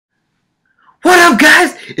up,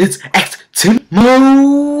 guys? It's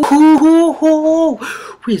xTimooo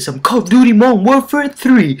with some Call of Duty Modern Warfare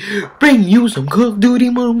 3. Bring you some Call of Duty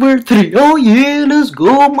Modern Warfare 3. Oh yeah, let's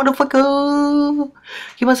go, motherfucker.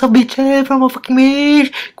 Give myself a bitch head from a fucking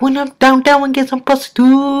bitch. Going up downtown and get some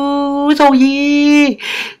prostitutes. Oh yeah.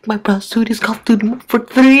 My prostitute is Call of Duty Modern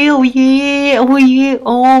Warfare 3. Oh yeah, oh yeah.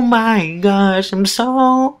 Oh my gosh, I'm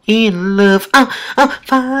so in love. I'm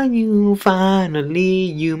find you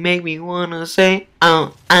finally. You make me wanna say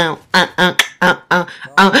Modern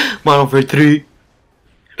Warfare 3.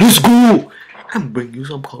 Let's go! I'm bringing you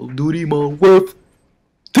some Call of Duty Modern Warfare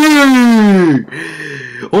 3.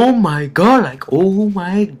 Oh my god, like, oh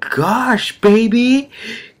my gosh, baby.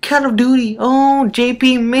 Call of Duty, oh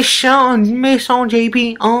JP, mission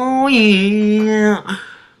JP, oh yeah.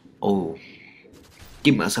 Oh,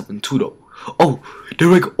 give myself a two though. Oh, they're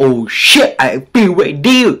like, oh shit, I feel right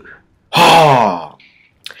there. Ah,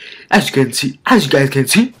 as you guys can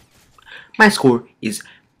see, my score is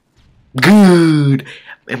good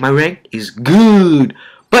and my rank is good.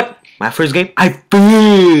 But my first game, I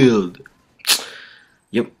failed.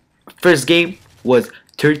 Yep, first game was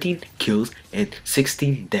 13 kills and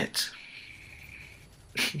 16 deaths.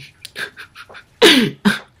 I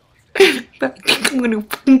think I'm gonna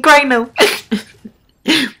fucking cry now.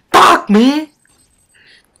 Fuck, man.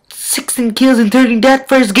 16 kills and 13 deaths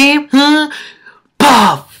first game, huh?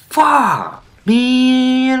 Bah, fuck,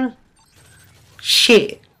 man.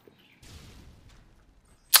 Shit,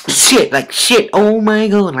 like shit, oh my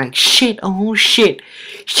god, like shit, oh shit.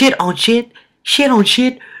 Shit on shit, shit on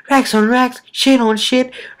shit, racks on racks, shit on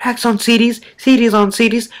shit, racks on CDs, CDs on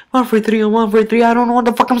CDs, 1 for 3 on 1 for 3, I don't know what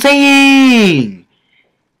the fuck I'm saying.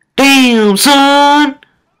 Damn, son.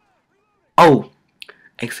 Oh,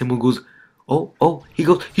 xTimooo goes, oh, he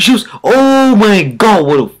shoots, oh my god,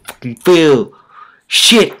 what a fucking fail.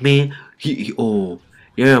 Shit, man, oh,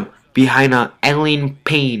 yeah, behind a alien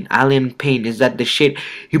pain, is that the shit?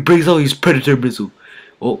 He brings out his predator missile.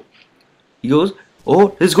 Oh, he goes,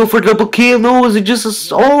 oh, let's go for a double kill. No, is it just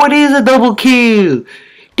a, oh, it is a double kill.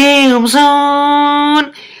 Damn,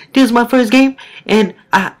 son, this is my first game, and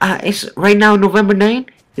it's right now November 9th.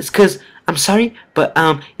 It's cause I'm sorry, but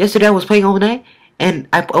yesterday I was playing all night, and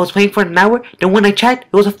I was playing for an hour. Then when I checked,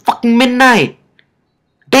 it was a fucking midnight.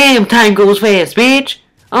 Damn, time goes fast, bitch.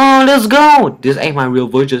 Oh, let's go. This ain't my real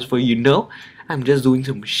voice, just for you know. I'm just doing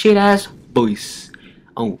some shit ass voice.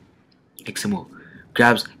 Oh, xTimooo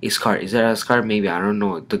grabs a scar. Is that a scar? Maybe, I don't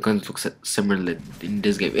know. The guns look similar in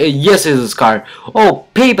this game. Yes, it's a scar. Oh,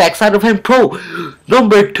 payback side of hand pro.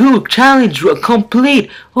 Number 2 challenge complete.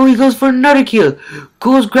 Oh, he goes for another kill.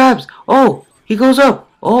 Grabs. Oh, he goes up.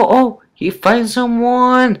 Oh, he finds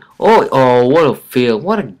someone. Oh, what a fail.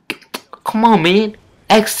 What a, come on, man.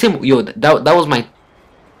 xTimooo, yo, that was my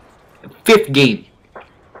 5th game.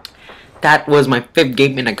 That was my 5th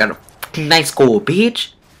game, and I got a nice goal,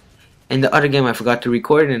 bitch. And the other game I forgot to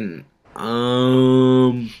record, and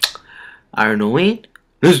I don't know, wait.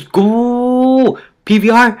 Let's go,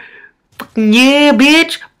 PVR. Fucking yeah,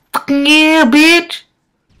 bitch. Fucking yeah, bitch.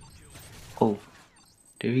 Oh,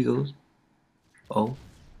 there he goes. Oh,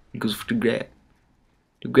 he goes for the grab.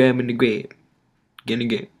 The grab and the grab. Get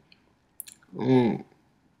again. Oh,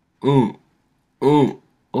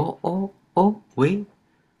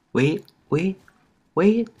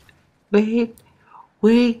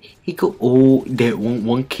 wait, he go, oh, there,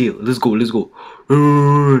 one kill, let's go,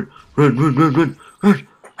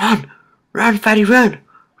 run, fatty, run,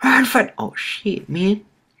 fatty, oh shit, man,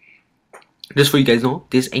 just for you guys know,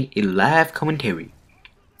 this ain't a live commentary.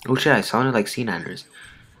 Oh shit, I sounded like C9ers,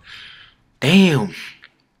 damn,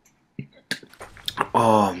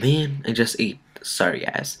 oh man, I just ate, sorry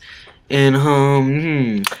guys, and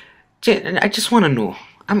I just want to know,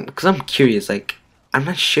 cause I'm curious, like, I'm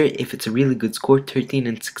not sure if it's a really good score, 13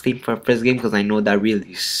 and 16 for our first game, because I know that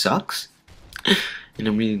really sucks, and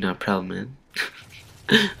I'm really not proud, man.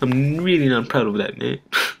 I'm really not proud of that, man.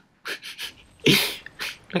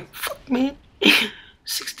 Like, fuck, man.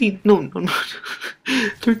 16, no,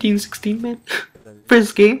 13, 16, man.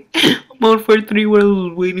 First game, I'm out for 3 where I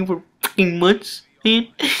was waiting for fucking months, man.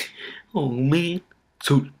 Oh, man.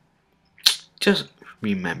 So, just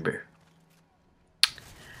remember.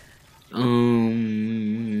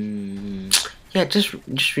 Yeah,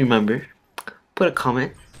 just remember, put a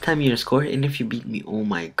comment, tell me your score, and if you beat me, oh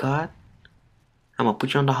my god, I'm gonna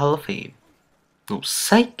put you on the Hall of Fame. No,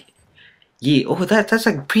 psych. Yeah, oh, that's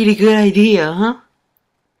a pretty good idea, huh?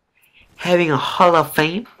 Having a Hall of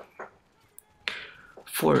Fame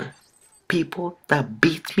for people that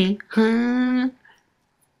beat me, huh?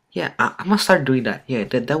 Yeah, I'm gonna start doing that. Yeah,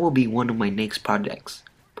 that will be one of my next projects.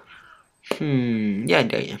 Yeah,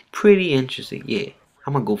 yeah, pretty interesting. Yeah,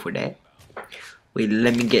 I'm gonna go for that. Wait,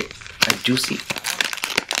 let me get a juicy.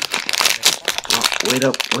 Oh, wait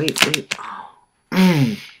up, wait.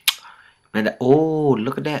 Man, oh,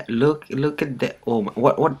 look at that. Look at that. Oh my,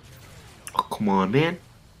 what? Oh, come on, man.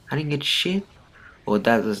 I didn't get shit. Oh,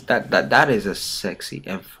 that is a sexy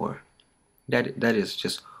M4. That is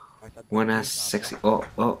just one ass sexy.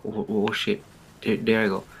 Oh, shit. There I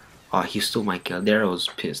go. Oh, he stole my kill. There I was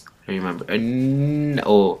pissed. I remember.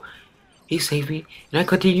 Oh, he saved me. And I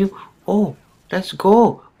continue. Oh, let's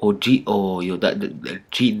go. Oh, Oh, yo, that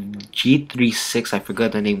G36. I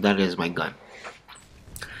forgot the name. That is my gun.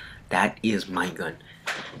 That is my gun.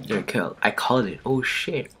 There, kill. I called it. Oh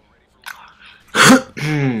shit.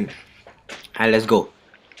 Alright, let's go.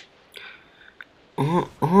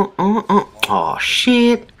 Oh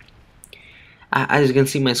shit. As you can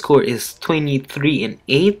see, my score is 23 and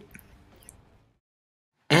 8.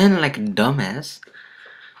 And like a dumbass,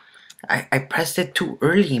 I pressed it too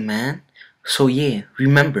early, man. So yeah,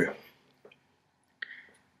 remember,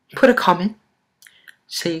 put a comment.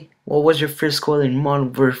 Say what was your first score in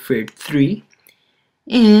Modern Warfare 3.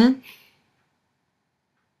 And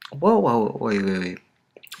whoa, wait.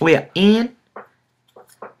 Oh yeah, and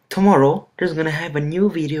tomorrow there's gonna have a new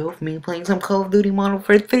video of me playing some Call of Duty Modern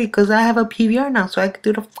Warfare 3 because I have a PVR now, so I can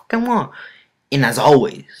do the fucking one. And as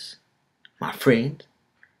always, my friends,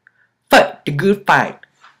 fight the good fight.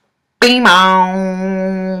 Bing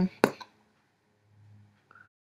bong.